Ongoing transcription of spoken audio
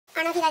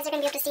I don't know if you guys are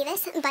going to be able to see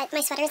this, but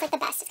my sweater is like the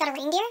best. It's got a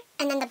reindeer,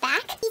 and then the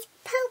back, he's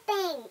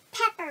pooping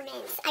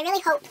peppermints. I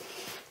really hope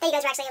that you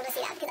guys are actually able to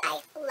see that because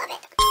I love it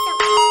so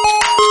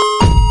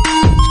much.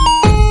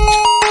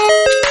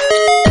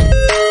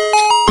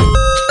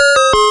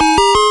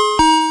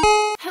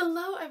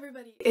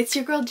 It's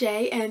your girl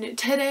Jay, and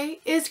today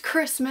is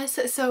Christmas,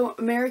 so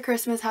Merry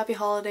Christmas, Happy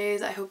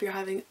Holidays. I hope you're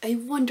having a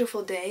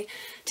wonderful day.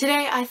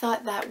 Today I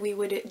thought that we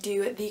would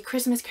do the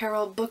Christmas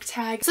Carol book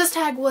tag. So this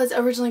tag was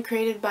originally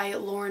created by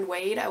Lauren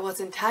Wade. I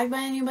wasn't tagged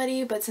by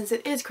anybody, but since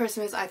it is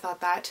Christmas, I thought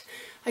that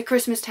a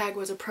Christmas tag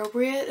was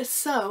appropriate,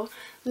 so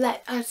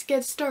let us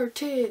get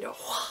started.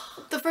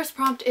 The first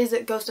prompt is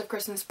Ghost of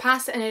Christmas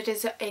Past, and it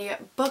is a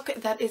book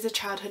that is a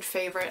childhood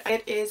favorite.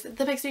 It is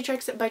The Pixie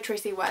Tricks by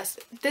Tracy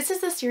West. This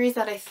is the series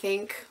that I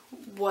think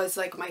was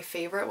like my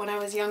favorite when I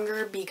was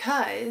younger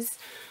because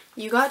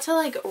you got to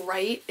like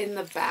write in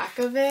the back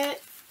of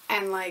it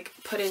and like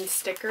put in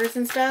stickers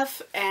and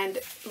stuff, and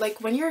like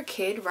when you're a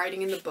kid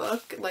writing in the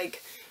book,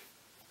 like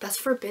that's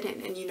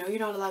forbidden and you know you're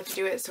not allowed to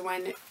do it. So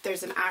when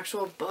there's an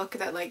actual book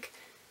that like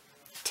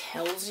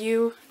tells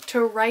you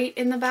to write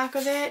in the back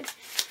of it,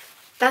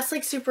 that's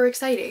like super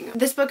exciting.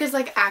 This book is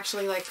like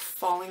actually like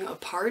falling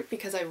apart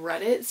because I've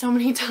read it so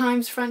many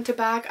times front to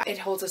back. It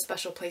holds a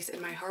special place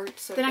in my heart.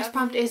 So the next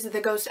prompt is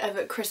The Ghost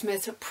of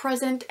Christmas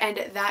Present,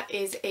 and that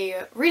is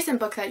a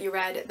recent book that you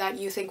read that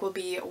you think will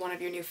be one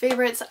of your new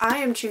favorites. I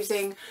am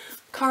choosing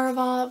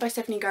Caraval by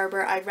Stephanie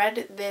Garber. I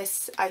read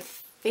this I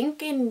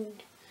think in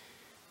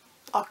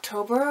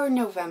October or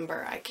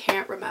November, I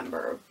can't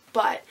remember,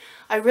 but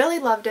I really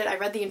loved it. I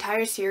read the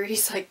entire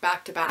series like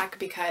back to back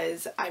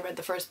because I read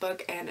the first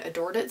book and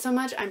adored it so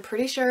much. I'm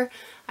pretty sure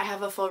I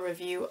have a full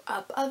review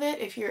up of it.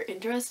 If you're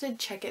interested,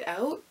 check it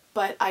out.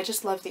 But I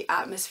just love the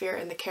atmosphere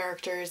and the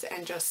characters,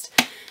 and just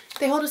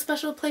they hold a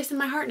special place in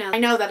my heart now. I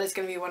know that is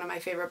going to be one of my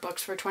favorite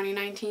books for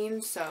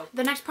 2019. So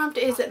the next prompt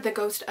is The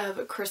Ghost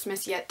of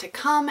Christmas Yet to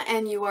Come,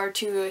 and you are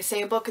to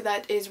say a book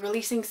that is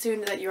releasing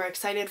soon that you are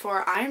excited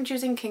for. I am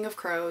choosing King of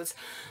Crows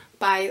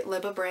by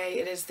Libba Bray.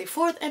 It is the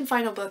fourth and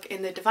final book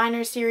in the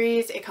Diviner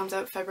series. It comes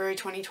out February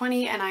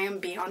 2020 and I am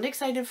beyond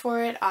excited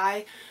for it.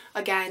 I,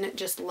 again,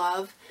 just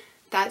love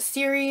that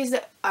series.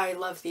 I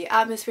love the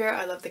atmosphere,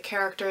 I love the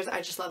characters,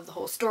 I just love the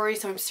whole story,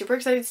 so I'm super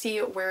excited to see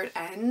where it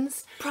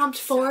ends. Prompt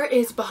 4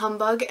 is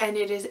Humbug, and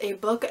it is a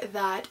book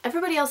that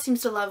everybody else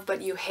seems to love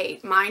but you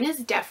hate. Mine is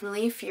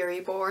definitely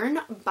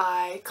Furyborn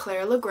by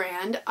Claire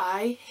Legrand.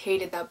 I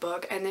hated that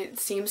book, and it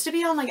seems to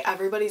be on like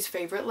everybody's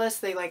favorite list.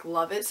 They like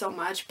love it so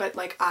much, but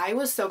like I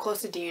was so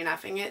close to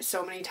DNFing it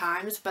so many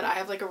times, but I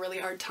have like a really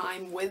hard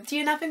time with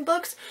DNFing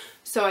books,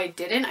 so I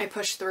didn't. I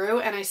pushed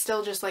through and I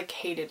still just like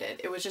hated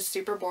it. It was just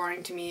super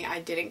boring to me. I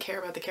didn't care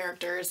about the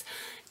characters,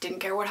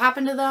 didn't care what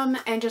happened to them,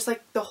 and just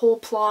like the whole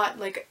plot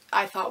like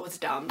I thought was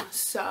dumb.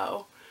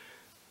 So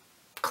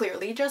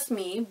clearly just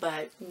me,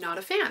 but not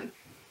a fan.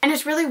 And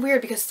it's really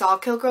weird because Saw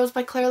Kill Girls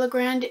by Claire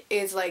Legrand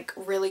is like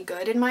really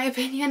good in my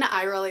opinion.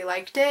 I really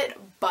liked it,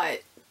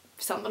 but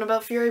something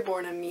about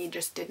Furyborn and me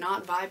just did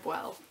not vibe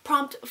well.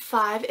 Prompt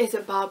 5 is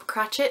Bob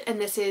Cratchit, and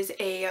this is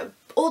a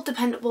old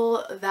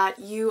dependable that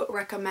you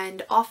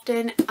recommend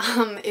often.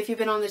 If you've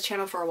been on this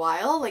channel for a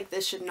while, like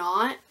this should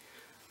not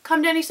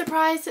come to any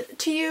surprise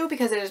to you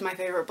because it is my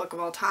favorite book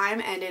of all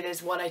time, and it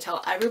is what I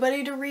tell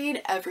everybody to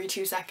read every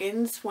 2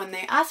 seconds when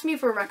they ask me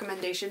for a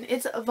recommendation.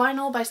 It's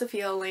Vinyl by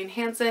Sophia Elaine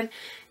Hansen.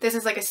 This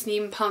is like a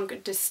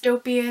steampunk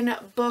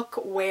dystopian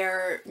book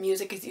where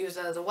music is used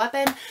as a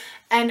weapon,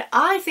 and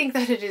I think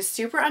that it is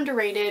super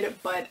underrated,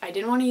 but I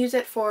didn't want to use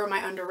it for my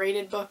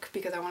underrated book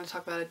because I want to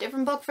talk about a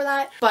different book for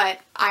that. But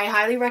I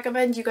highly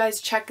recommend you guys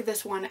check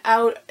this one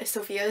out.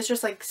 Sophia is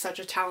just like such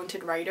a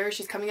talented writer.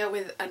 She's coming out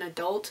with an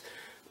adult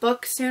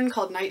book soon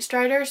called Night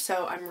Strider,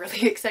 so I'm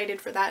really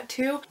excited for that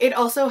too. It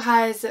also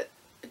has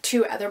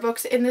 2 other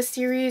books in this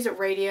series,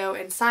 Radio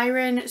and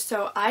Siren,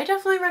 so I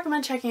definitely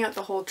recommend checking out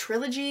the whole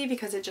trilogy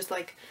because it just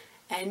like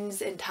ends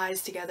and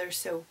ties together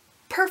so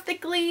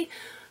perfectly.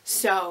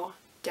 So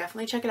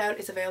definitely check it out.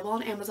 It's available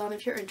on Amazon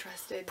if you're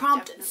interested.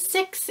 Prompt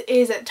 6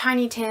 is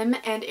Tiny Tim,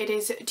 and it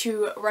is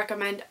to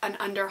recommend an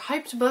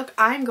underhyped book.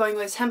 I'm going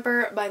with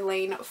Temper by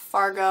Lane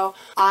Fargo.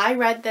 I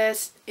read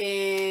this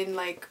in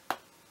like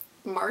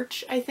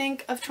March, I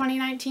think, of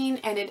 2019,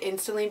 and it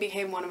instantly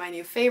became one of my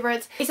new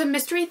favorites. It's a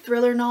mystery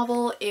thriller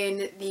novel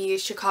in the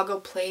Chicago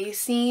play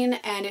scene,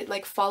 and it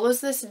like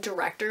follows this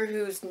director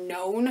who's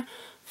known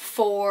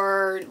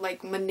for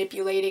like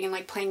manipulating and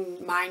like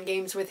playing mind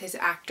games with his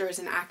actors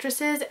and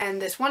actresses,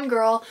 and this one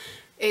girl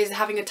is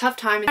having a tough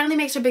time and finally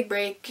makes her big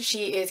break.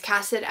 She is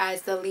casted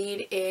as the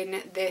lead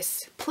in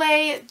this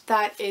play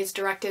that is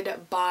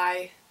directed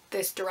by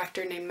this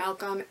director named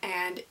Malcolm,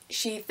 and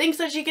she thinks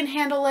that she can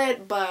handle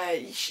it,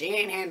 but she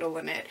ain't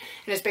handling it.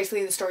 And it's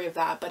basically the story of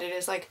that, but it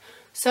is like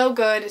so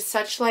good. It's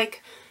such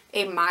like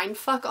a mind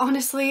fuck,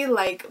 honestly.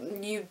 Like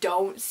you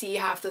don't see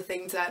half the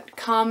things that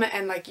come,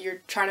 and like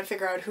you're trying to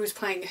figure out who's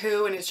playing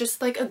who, and it's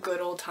just like a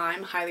good old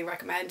time. Highly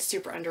recommend.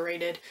 Super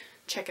underrated.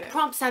 check it out.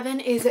 Prompt 7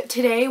 is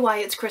today why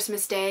it's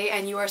Christmas Day,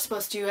 and you are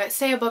supposed to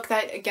say a book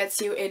that gets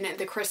you in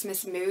the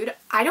Christmas mood.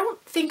 I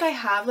don't think I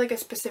have like a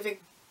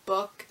specific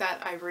book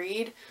that I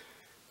read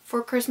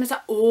for Christmas.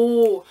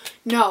 Oh,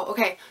 no.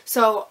 Okay.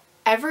 So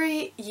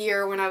every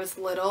year when I was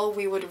little,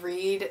 we would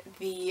read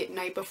the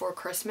night before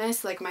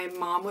Christmas. Like my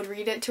mom would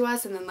read it to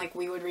us, and then like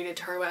we would read it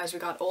to her as we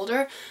got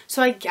older.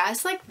 So I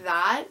guess like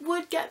that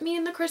would get me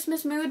in the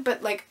Christmas mood,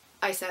 but like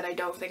I said, I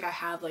don't think I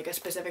have like a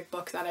specific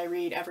book that I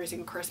read every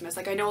single Christmas.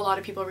 Like I know a lot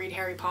of people read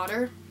Harry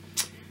Potter.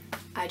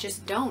 I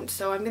just don't.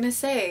 So I'm gonna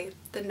say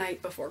the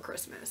night before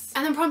Christmas.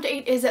 And then prompt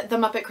 8 is the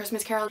Muppet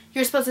Christmas Carol.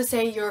 You're supposed to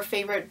say your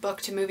favorite book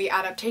to movie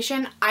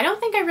adaptation. I don't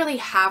think I really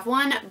have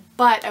one,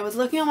 but I was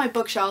looking on my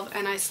bookshelf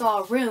and I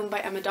saw Room by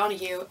Emma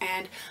Donoghue,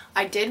 and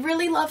I did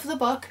really love the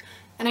book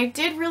and I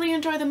did really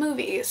enjoy the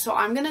movie. So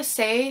I'm gonna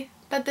say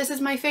that this is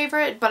my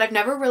favorite, but I've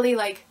never really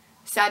like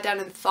sat down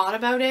and thought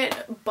about it,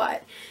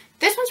 but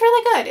this one's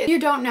really good. If you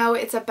don't know,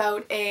 it's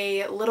about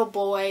a little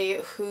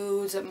boy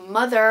whose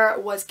mother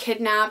was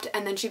kidnapped,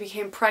 and then she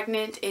became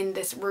pregnant in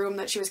this room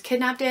that she was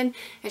kidnapped in,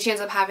 and she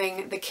ends up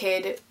having the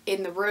kid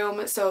in the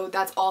room, so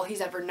that's all he's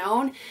ever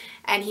known,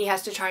 and he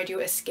has to try to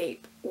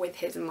escape with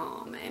his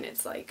mom, and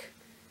it's like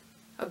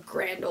a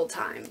grand old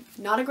time.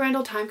 Not a grand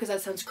old time because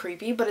that sounds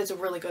creepy, but it's a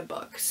really good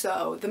book.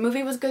 So the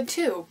movie was good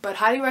too, but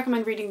highly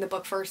recommend reading the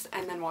book first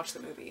and then watch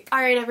the movie.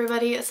 Alright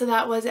everybody, so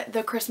that was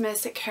the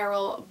Christmas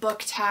Carol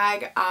book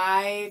tag.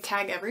 I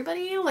tag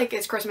everybody. Like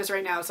it's Christmas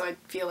right now, so I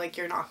feel like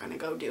you're not gonna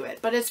go do it,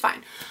 but it's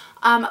fine.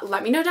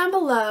 Let me know down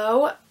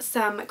below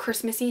some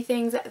Christmassy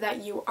things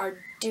that you are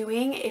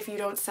doing. If you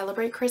don't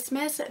celebrate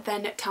Christmas,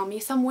 then tell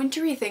me some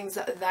wintry things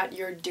that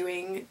you're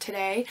doing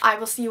today. I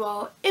will see you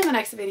all in the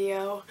next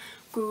video.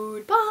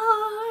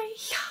 Goodbye.